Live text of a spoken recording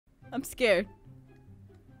I'm scared.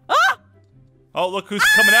 Ah! Oh, look who's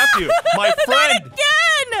coming after you. My friend. Not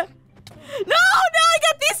again! No, I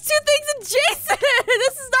got these two things in Jason.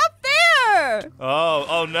 This is not fair.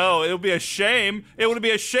 Oh no. It would be a shame. It would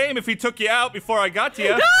be a shame if he took you out before I got to you.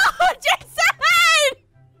 No, Jason!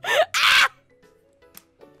 Ah!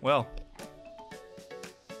 Well,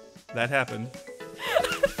 that happened.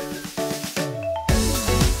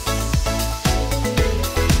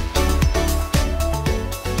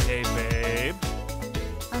 Hey, babe.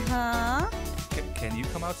 Uh-huh. Can you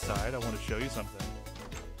come outside? I want to show you something.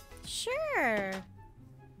 Sure.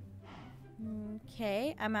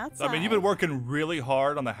 Okay, I'm outside. I mean, you've been working really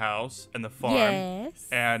hard on the house and the farm. Yes.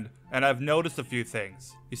 And I've noticed a few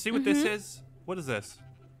things. You see what this is? What is this?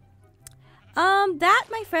 That,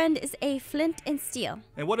 my friend, is a flint and steel.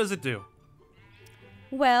 And what does it do?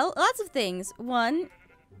 Well, lots of things. One,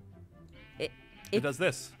 It does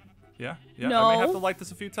this. Yeah. No. I may have to light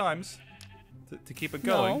this a few times to keep it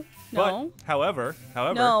going. No. But, however,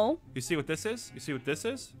 No. you see what this is? You see what this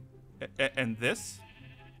is? And this?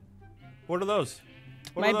 What are those?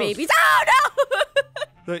 What my are those? babies. Oh,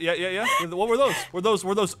 no! Yeah. What were those?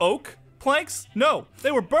 Were those oak planks? No,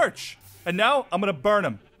 they were birch. And now I'm gonna burn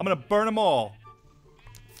them. I'm gonna burn them all.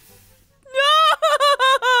 No!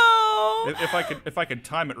 If I can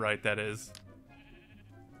time it right, that is.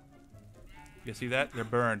 You see that? They're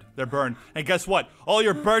burned. They're burned. And guess what? All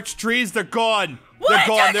your birch trees, they're gone. What? They're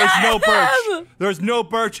gone. There's no birch. Them? There's no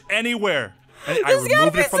birch anywhere. And I There's gotta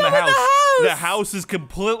removed be it from some the in house. the house. The house is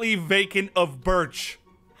completely vacant of birch.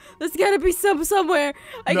 There's gotta be some somewhere.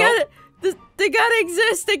 I No. gotta. They gotta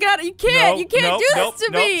exist. They gotta. You can't. You can't do this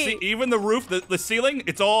to me. See, even the roof, the ceiling,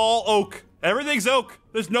 it's all oak. Everything's oak.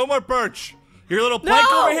 There's no more birch. Your little plank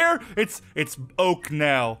No. over here, it's oak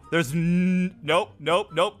now. There's nope. That's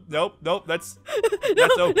oak. That's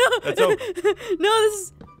oak. No, this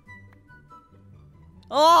is.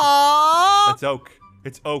 Oh. That's oak.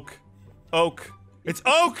 It's oak. Oak. It's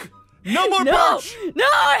oak. No more No, birch. no,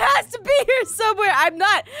 it has to be here somewhere. I'm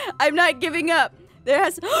not giving up. There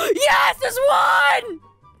has. Yes, there's one.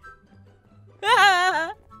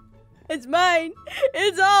 It's mine.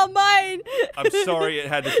 It's all mine. I'm sorry it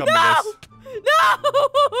had to come to No, this. no,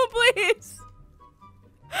 please.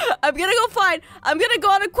 I'm gonna go find. I'm gonna go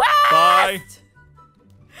on a quest. Bye.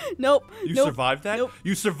 Nope. You nope, survived that? Nope.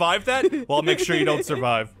 You survived that? Well, I'll make sure you don't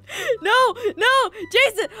survive. No,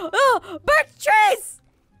 Jason. Oh, birch trees.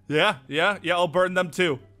 Yeah, I'll burn them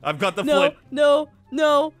too. I've got the No, flint. no.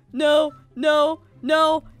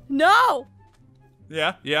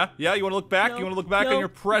 Yeah. You want to look back? No, You want to look back no, on your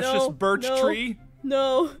precious no, birch no. tree?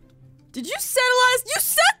 No. Did you set a lot of... You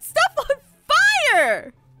set stuff on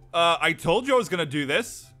fire! I told you I was gonna do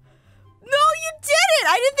this. No, you didn't!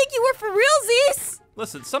 I didn't think you were for realsies!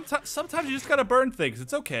 Listen, sometimes you just gotta burn things.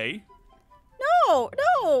 It's okay. No,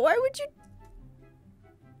 why would you...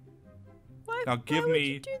 Now give would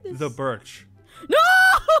me you do this? the birch. No!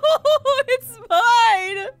 It's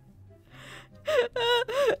mine!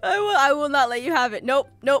 I will not let you have it. Nope.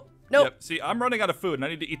 Yep. See, I'm running out of food and I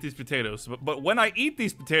need to eat these potatoes. But when I eat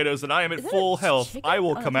these potatoes and I am at Is that full a health, chicken? I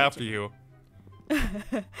will Oh, come that's after you.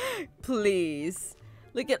 Please.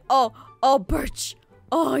 Look at... Oh, birch.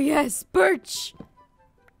 Oh, yes, birch.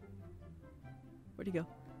 Where'd he go?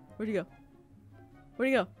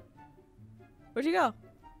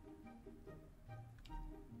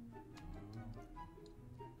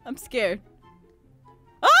 I'm scared.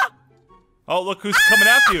 Ah! Oh, look who's coming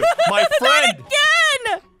after you. My friend. Not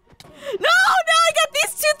again! No, I got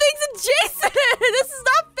these two things in Jason! This is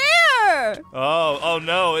not fair! Oh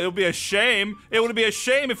no, it would be a shame. It would be a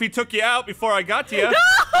shame if he took you out before I got to you. No,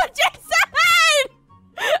 Jason!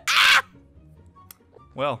 Ah!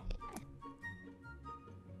 Well,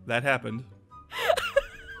 that happened.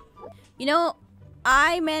 You know,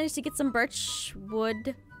 I managed to get some birch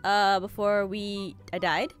wood before I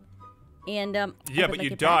died. And Yeah, but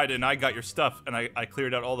you died and I got your stuff and I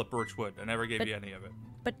cleared out all the birch wood. I never gave you any of it.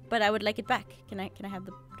 But I would like it back. Can I have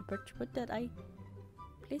the birch wood that I...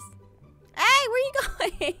 Please? Hey, where are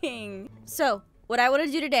you going? So, what I want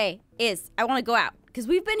to do today is I want to go out. Because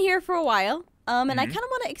we've been here for a while. And I kind of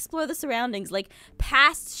want to explore the surroundings. Like,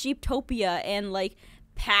 past Sheeptopia and, like,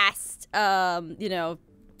 past, you know,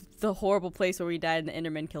 the horrible place where we died and the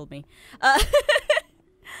Enderman killed me.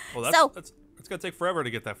 Well, that's gonna take forever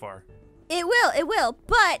to get that far. It will,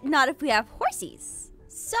 but not if we have horses.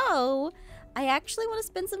 So, I actually want to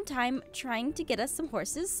spend some time trying to get us some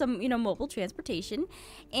horses, some, you know, mobile transportation.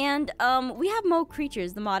 And we have Mo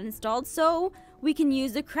Creatures, the mod installed, so we can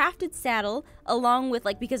use the crafted saddle along with,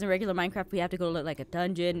 like, because in regular Minecraft we have to go to, like, a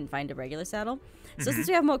dungeon and find a regular saddle. So since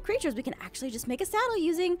we have more creatures, we can actually just make a saddle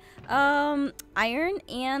using iron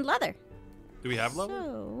and leather. Do we have leather?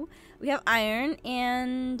 So we have iron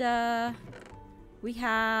and we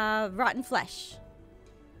have rotten flesh.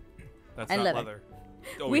 That's and not leather.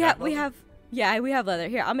 Oh, we have leather.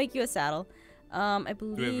 Here, I'll make you a saddle. I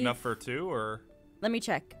believe. Do we have enough for 2 or? Let me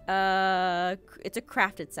check. It's a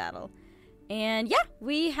crafted saddle. And yeah,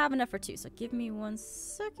 we have enough for 2. So give me 1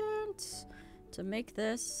 second to make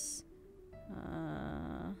this.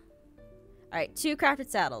 All right, 2 crafted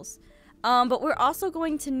saddles. But we're also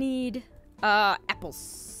going to need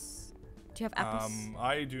apples. Do you have apples?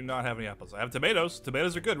 I do not have any apples. I have tomatoes.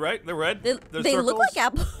 Tomatoes are good, right? They're red. They look like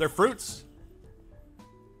apples. They're fruits.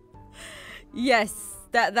 Yes.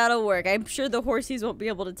 That'll work. I'm sure the horsies won't be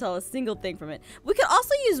able to tell a single thing from it. We could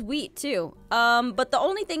also use wheat too. But the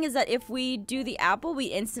only thing is that if we do the apple, we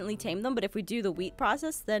instantly tame them. But if we do the wheat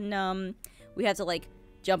process, then we have to like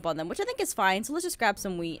jump on them, which I think is fine. So let's just grab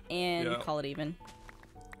some wheat and call it even.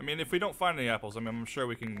 I mean, if we don't find any apples, I mean, I'm sure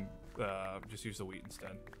we can just use the wheat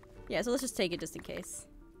instead. Yeah. So let's just take it just in case.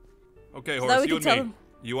 Okay, So horse, you and me.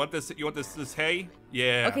 You want this? You want this hay?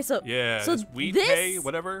 Yeah. Okay. So this wheat, hay,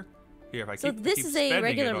 whatever. Here, if I keep this is a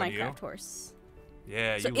regular Minecraft Minecraft horse.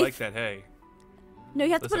 Yeah, so you like that hay. No,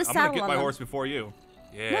 you have to put a saddle on I'm gonna get my them. horse before you.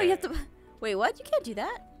 Yeah. No, you have to. Wait, what? You can't do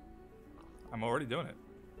that. I'm already doing it.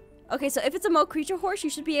 Okay, so if it's a Mo creature horse, you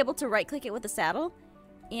should be able to right-click it with the saddle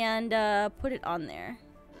and put it on there.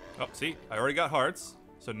 Oh, see, I already got hearts.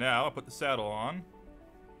 So now I put the saddle on.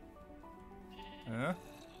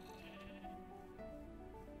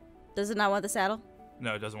 Does it not want the saddle?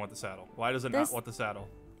 No, it doesn't want the saddle. Why does it not want the saddle?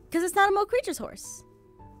 Because it's not a Mo creature's horse.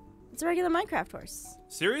 It's a regular Minecraft horse.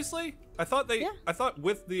 Seriously? I thought I thought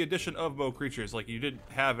with the addition of Mo creatures, like you didn't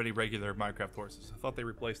have any regular Minecraft horses. I thought they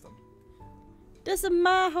replaced them. This is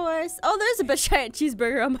my horse. Oh, there's a big giant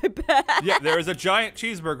cheeseburger on my back. Yeah, there is a giant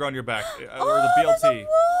cheeseburger on your back. Or Oh, the BLT. there's a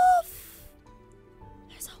wolf.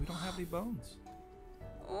 We don't have any bones.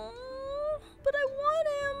 Oh, but I want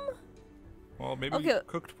him. Well, maybe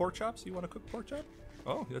cooked pork chops? You want to cook pork chop?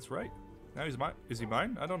 Oh, that's right. Now he's mine. Is he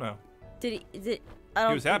mine? I don't know. Did he? Is it? I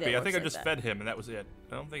don't. He was happy. I think I like just that. fed him, and that was it.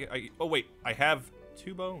 I don't think oh wait, I have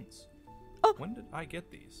 2 bones. Oh. When did I get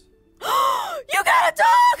these? You got a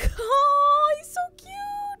dog! Oh, he's so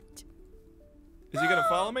cute. Is he gonna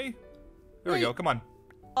follow me? There we go. Come on.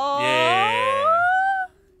 Oh. Yeah.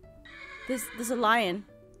 There's a lion,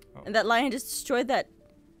 and that lion just destroyed that.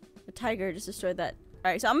 The tiger just destroyed that.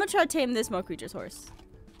 All right, so I'm gonna try to tame this Mo creature's horse.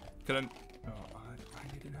 Can I? Oh, I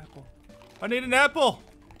need an apple. I need an apple.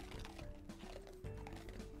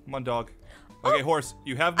 Come on, dog. Okay, horse.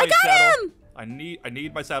 You have my saddle. Him! I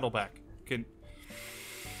need my saddle back.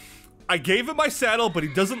 I gave him my saddle, but he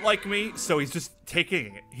doesn't like me, so he's just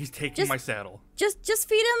taking it. He's taking my saddle. Just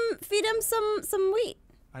feed him some wheat.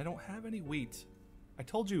 I don't have any wheat. I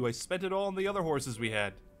told you I spent it all on the other horses we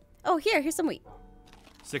had. Oh, here's some wheat.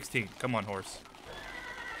 16. Come on, horse.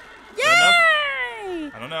 Yay!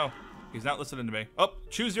 I don't know. He's not listening to me. Oh,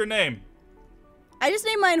 choose your name. I just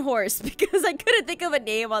named mine horse because I couldn't think of a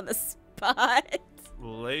name on the spot.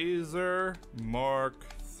 Laser Mark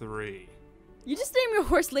III. You just named your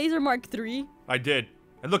horse Laser Mark III? I did.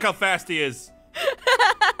 And look how fast he is.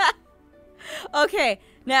 Okay,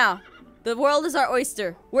 now, the world is our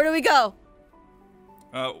oyster. Where do we go?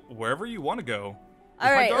 Wherever you want to go.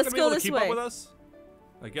 All right, let's Is my dog gonna be go able to this keep way. up with us?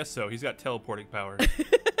 I guess so. He's got teleporting power.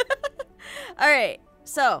 All right,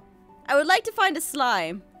 so I would like to find a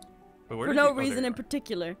slime But where for did no you- reason in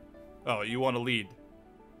particular. Oh, you want to lead.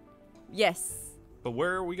 Yes. But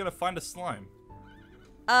where are we going to find a slime?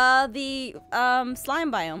 The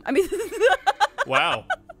slime biome. I mean, Wow.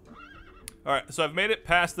 All right, so I've made it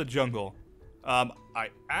past the jungle. I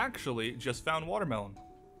actually just found watermelon.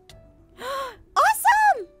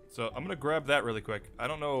 awesome! So I'm going to grab that really quick. I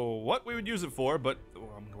don't know what we would use it for, but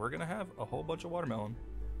we're going to have a whole bunch of watermelon.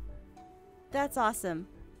 That's awesome.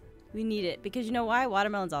 We need it because you know why?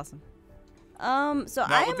 Watermelon's awesome. So Now,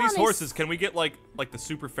 I am with these on horses, can we get like the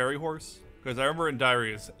super fairy horse? Because I remember in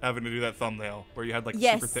Diaries having to do that thumbnail where you had like a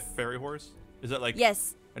Yes. super fairy horse. Is that like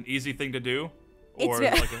Yes. an easy thing to do? It's Or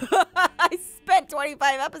is it like I spent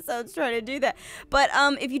 25 episodes trying to do that. But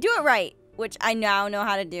if you do it right, which I now know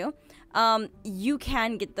how to do, you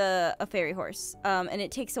can get a fairy horse. And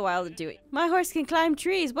it takes a while to do it. My horse can climb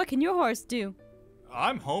trees. What can your horse do?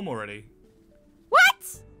 I'm home already.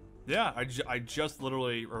 What? Yeah, I just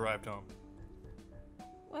literally arrived home.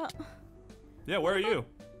 Well, Yeah, where are you?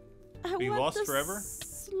 I Being want lost the forever?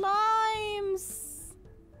 slimes.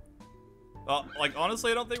 Like,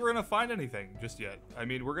 honestly, I don't think we're going to find anything just yet. I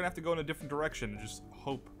mean, we're going to have to go in a different direction and just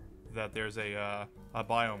hope that there's a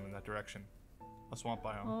biome in that direction. a swamp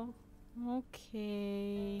biome. Oh,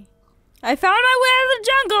 okay. I found my way out of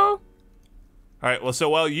the jungle. All right. Well, so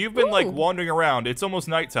while you've been like Ooh. wandering around, it's almost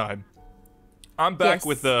nighttime. I'm back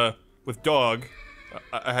Yes. with dog.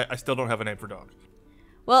 I still don't have a name for dog.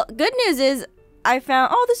 Well, good news is I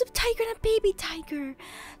found. Oh, there's a tiger and a baby tiger.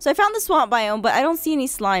 So I found the swamp biome, but I don't see any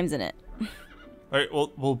slimes in it. All right.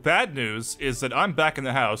 Well, bad news is that I'm back in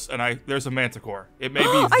the house, and there's a manticore. It may be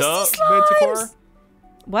I the see slimes! manticore.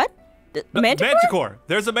 What? No, Manticore? Manticore.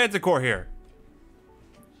 There's a manticore here.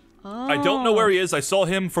 Oh. I don't know where he is. I saw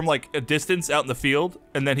him from like a distance out in the field,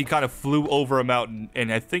 and then he kind of flew over a mountain,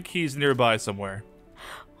 and I think he's nearby somewhere.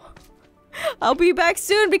 I'll be back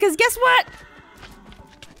soon because guess what?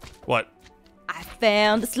 What? I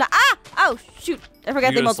found the slime. Ah! Oh, shoot. I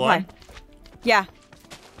forgot You they got a multiply. slime? Yeah.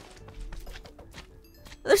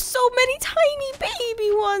 There's so many tiny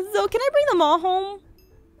baby ones, though. Can I bring them all home?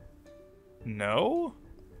 No?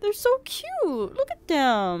 They're so cute. Look at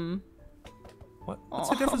them. What's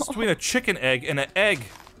the difference between a chicken egg and an egg?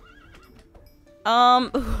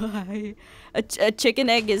 A chicken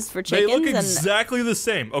egg is for They chickens. look and exactly the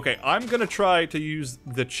same. Okay, I'm gonna try to use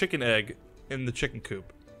the chicken egg in the chicken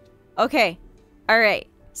coop. Okay. All right.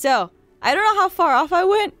 So, I don't know how far off I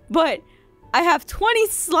went, but I have 20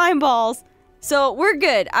 slime balls. So, we're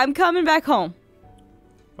good. I'm coming back home.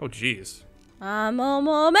 Oh, jeez. I'm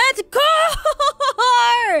a manticore!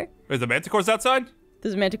 Wait, the manticore's outside?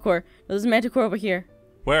 There's a manticore. There's a manticore over here.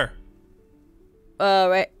 Where?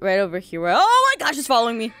 Right over here. Oh my gosh, it's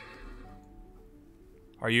following me.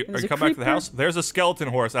 Are you There's a coming back to the creeper. house? There's a skeleton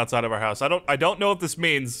horse outside of our house. I don't know if this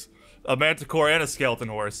means a manticore and a skeleton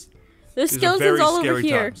horse. There's These are skeletons very all over scary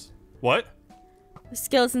here. times. What? There's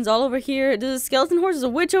skeletons all over here. There's a skeleton horse. There's a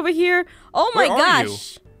witch over here. Oh my Where are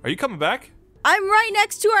gosh. you? Are you coming back? I'm right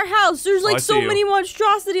next to our house. There's like I so see you. many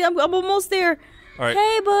monstrosities. I'm almost there. All right.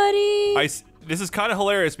 Hey, buddy. This is kind of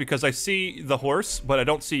hilarious because I see the horse, but I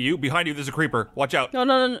don't see you. Behind you, there's a creeper. Watch out.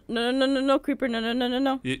 No, creeper.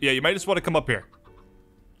 No. Yeah, you might just want to come up here.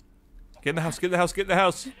 Get in the house. Get in the house. Get in the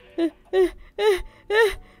house.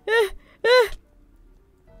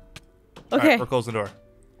 All Okay. right, we're closing the door.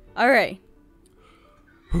 All right.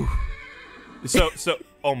 So,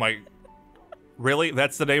 oh my, really?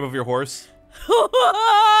 That's the name of your horse? Horse.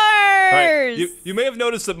 All right. You may have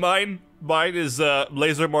noticed that mine is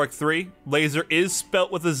Laser Mark III. Laser is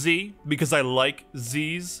spelt with a Z because I like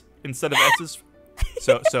Z's instead of S's.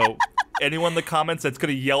 So anyone in the comments that's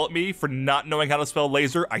gonna yell at me for not knowing how to spell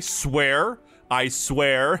laser, I swear.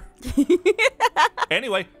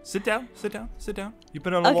 Anyway, sit down. You've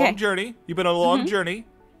been on a long journey.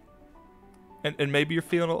 And maybe you're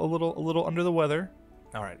feeling a little under the weather.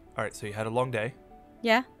 All right. So you had a long day.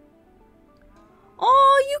 Yeah.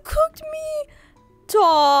 Oh, you cooked me.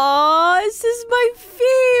 Aw, this is my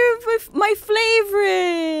favorite, my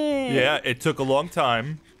favorite. Yeah, it took a long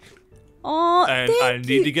time. Oh, And I thank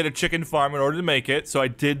need you. to get a chicken farm in order to make it, so I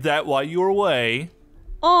did that while you were away.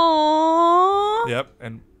 Aw. Yep.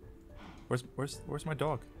 And where's my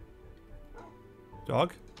dog?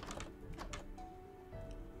 Dog?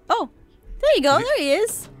 Oh, there you go. There he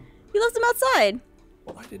is. You left him outside.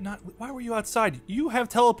 Well, I did not. Why were you outside? You have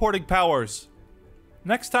teleporting powers.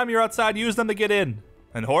 Next time you're outside, use them to get in.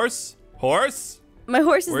 And horse? My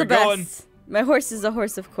horse is We're the best. going. My horse is a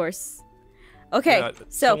horse, of course. Okay, Yeah,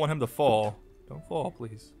 so don't want him to fall. Don't fall,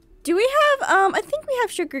 please. do we have? I think we have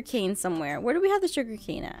sugar cane somewhere. Where do we have the sugar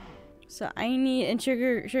cane at? So I need, and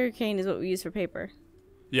sugar cane is what we use for paper.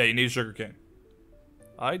 Yeah, you need sugar cane.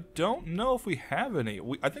 I don't know if we have any.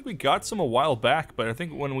 I think we got some a while back, but I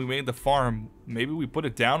think when we made the farm, maybe we put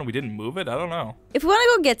it down and we didn't move it. I don't know. If we want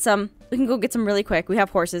to go get some, we can go get some really quick. We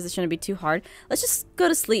have horses. It shouldn't be too hard. Let's just go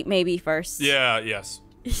to sleep maybe first. Yeah, yes.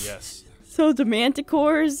 So the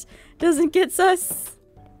manticores doesn't get us.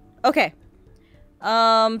 Okay.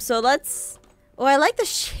 So let's. Oh, I like the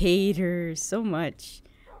shaders so much.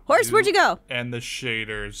 Horse, where'd you go? And the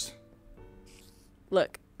shaders.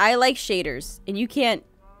 Look, I like shaders, and you can't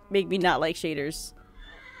make me not like shaders.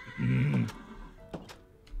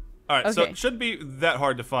 All right, so Okay. it shouldn't be that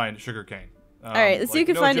hard to find sugarcane. All right, let's see who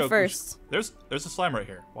can find it joke, first. There's a slime right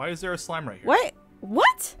here. Why is there a slime right here? What?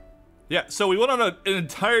 What? Yeah, so we went on an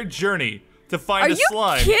entire journey to find Are a you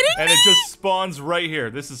slime, kidding and me? it just spawns right here.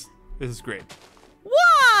 This is great.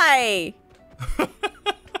 Why?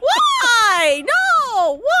 Why?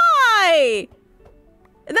 No! Why?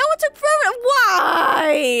 That one took forever.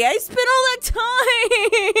 Why? I spent all that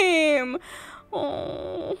time.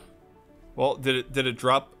 Oh. Well, did it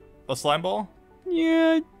drop a slime ball?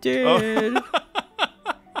 Yeah, it did.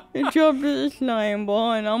 It dropped a slime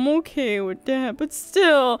ball, and I'm okay with that. But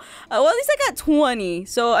still, well, at least I got 20.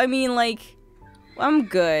 So, I mean, like, I'm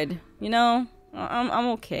good. You know, I'm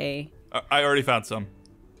okay. I already found some.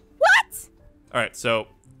 What? All right, so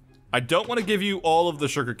I don't want to give you all of the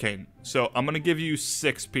sugarcane, so I'm gonna give you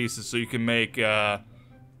 6 pieces so you can make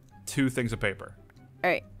 2 things of paper. All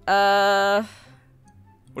right.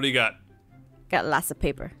 What do you got? Got lots of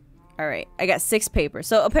paper. All right, I got 6 papers.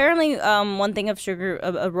 So apparently, one thing of sugar,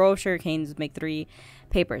 a row of sugar canes make 3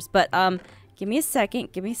 papers. But give me a second,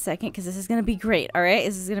 because this is gonna be great. All right,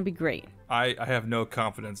 this is gonna be great. I have no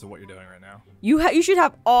confidence in what you're doing right now. You should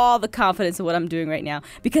have all the confidence in what I'm doing right now,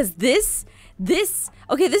 because this is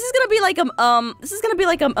gonna be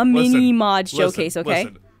like a mini mod showcase. Okay.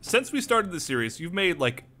 Listen. Since we started the series, you've made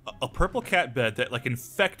like a purple cat bed that like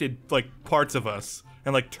infected like parts of us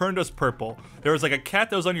and like turned us purple. There was like a cat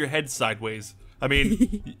that was on your head sideways. I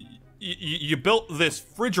mean, you built this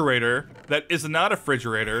refrigerator that is not a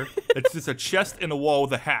refrigerator. It's just a chest in a wall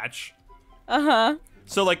with a hatch. Uh-huh.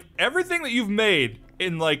 So like everything that you've made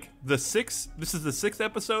in like this is the 6th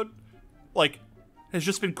episode, like has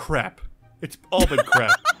just been crap. It's all been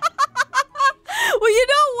crap. Well, you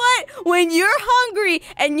know what? When you're hungry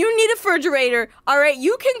and you need a refrigerator, all right,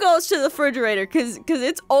 you can go to the refrigerator because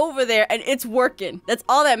it's over there and it's working. That's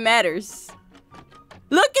all that matters.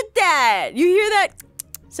 Look at that. You hear that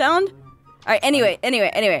sound? All right, anyway,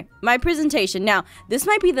 my presentation. Now, this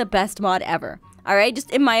might be the best mod ever. All right,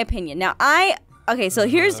 just in my opinion. Now, okay, so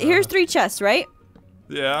here's 3 chests, right?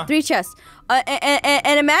 Yeah. 3 chests.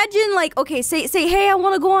 And imagine, like, okay, say, hey, I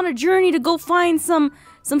want to go on a journey to go find some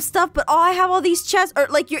stuff, but I have all these chests, or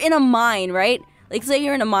like you're in a mine, right? Like, say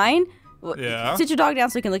you're in a mine. Yeah. Sit your dog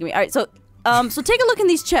down so you can look at me. All right, so take a look in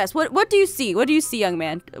these chests. What do you see? What do you see, young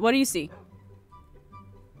man? What do you see?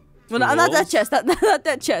 Well, not that chest, not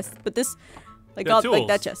that chest, but this, like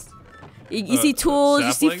that chest. You see tools,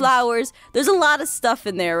 saplings? You see flowers. There's a lot of stuff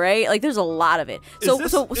in there, right? Like there's a lot of it. So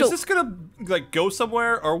is this gonna like go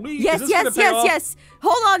somewhere? Are we? Yes.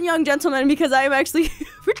 Hold on, young gentleman, because I am actually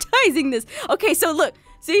advertising this. Okay, so look.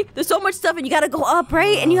 See, there's so much stuff, and you gotta go up,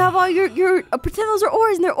 right? And you have all your pretend those are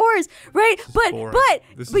ores, and they're ores, right?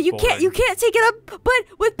 But you can't take it up. But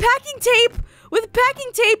with packing tape,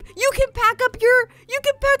 you can pack up your. You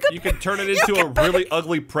can turn it into a really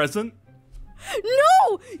ugly present.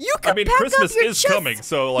 No, you can. I mean, pack Christmas up your is chest. coming,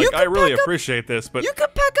 so like I really appreciate this. But you can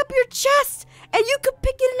pack up your chest, and you can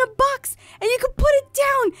pick it in a box, and you can put it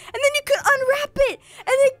down, and then you can unwrap it, and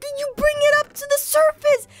then you bring it up to the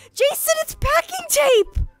surface. Jason, it's packing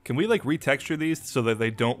tape. Can we like retexture these so that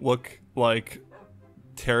they don't look like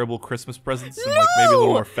terrible Christmas presents and No, like maybe a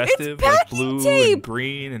little more festive, it's like packing blue tape. and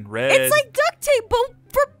green and red? It's like duct tape, but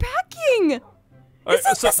for packing.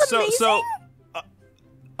 Isn't this amazing? So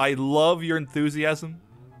I love your enthusiasm,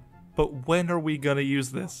 but when are we gonna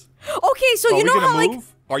use this? Okay, so you know how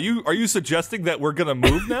move? Are you suggesting that we're gonna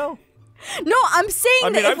move now? No, I'm saying I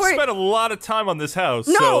mean, that I've spent a lot of time on this house.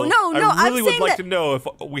 No, so no. I really I'm would saying like that to know if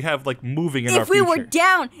we have like moving in our if we future. were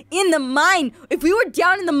down in the mine,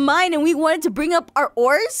 and we wanted to bring up our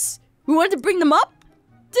ores, we wanted to bring them up.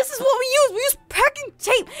 This is what we use. We use packing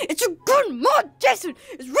tape. It's a good mod, Jason.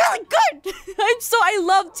 It's really good. I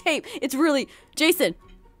love tape. It's really Jason,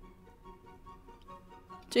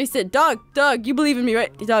 dog, you believe in me,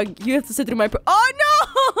 right? Dog, you have to sit through my oh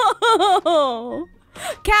no!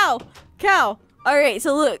 Cow. All right,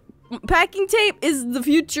 so look, packing tape is the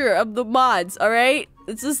future of the mods. All right,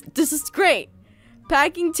 this is great.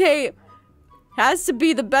 Packing tape has to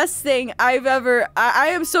be the best thing I've ever.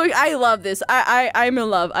 I love this. I'm in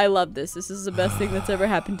love. I love this. This is the best thing that's ever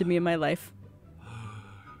happened to me in my life.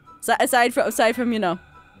 So, aside from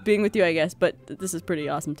being with you, I guess, but this is pretty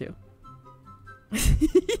awesome too.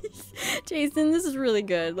 Jason, this is really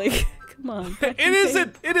good. Like, come on. It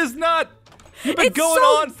isn't. It is not. You've been going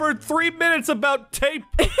on for 3 minutes about tape.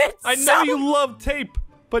 I know you love tape,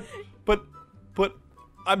 but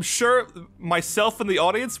I'm sure myself and the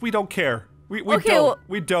audience, we don't care. We don't.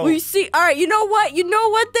 We don't. We see. All right. You know what?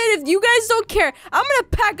 Then if you guys don't care, I'm gonna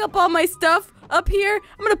pack up all my stuff up here.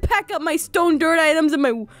 I'm gonna pack up my stone dirt items and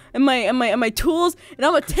my tools, and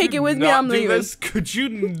I'm gonna take it with me. I'm leaving. This? Could you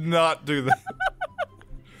not do that?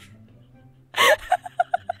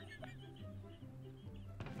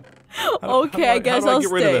 Okay, I guess I'll stay.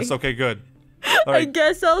 Get rid of this? Okay, good. All right. I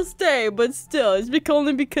guess I'll stay, but still, it's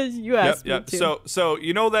only because you asked me to. So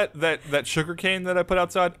you know that sugar cane that I put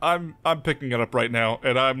outside? I'm picking it up right now,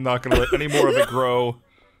 and I'm not gonna let any more of it grow.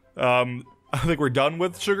 I think we're done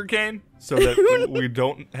with sugar cane, so that we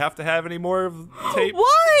don't have to have any more of tape.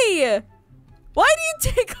 Why? Why do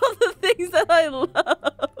you take all the things that I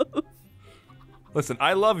love? Listen,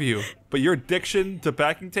 I love you, but your addiction to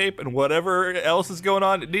packing tape and whatever else is going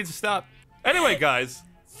on, it needs to stop. Anyway, guys,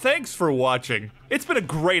 thanks for watching. It's been a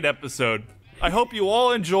great episode. I hope you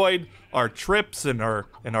all enjoyed our trips and our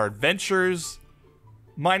adventures,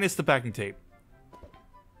 minus the packing tape.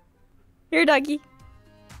 Here, doggy.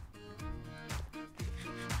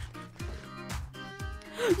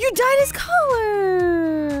 You dyed his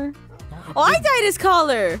collar. Oh, I dyed his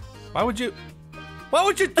collar. Why would you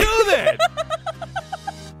do that?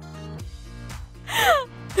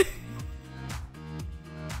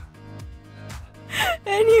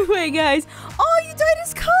 Anyway, guys. Oh, you dyed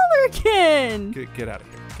his collar again. Get out of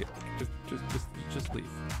here. Just leave.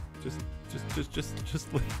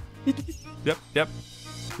 Just leave. Yep.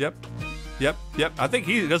 I think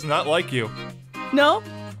he does not like you. No,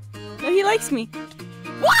 he likes me.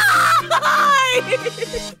 Why?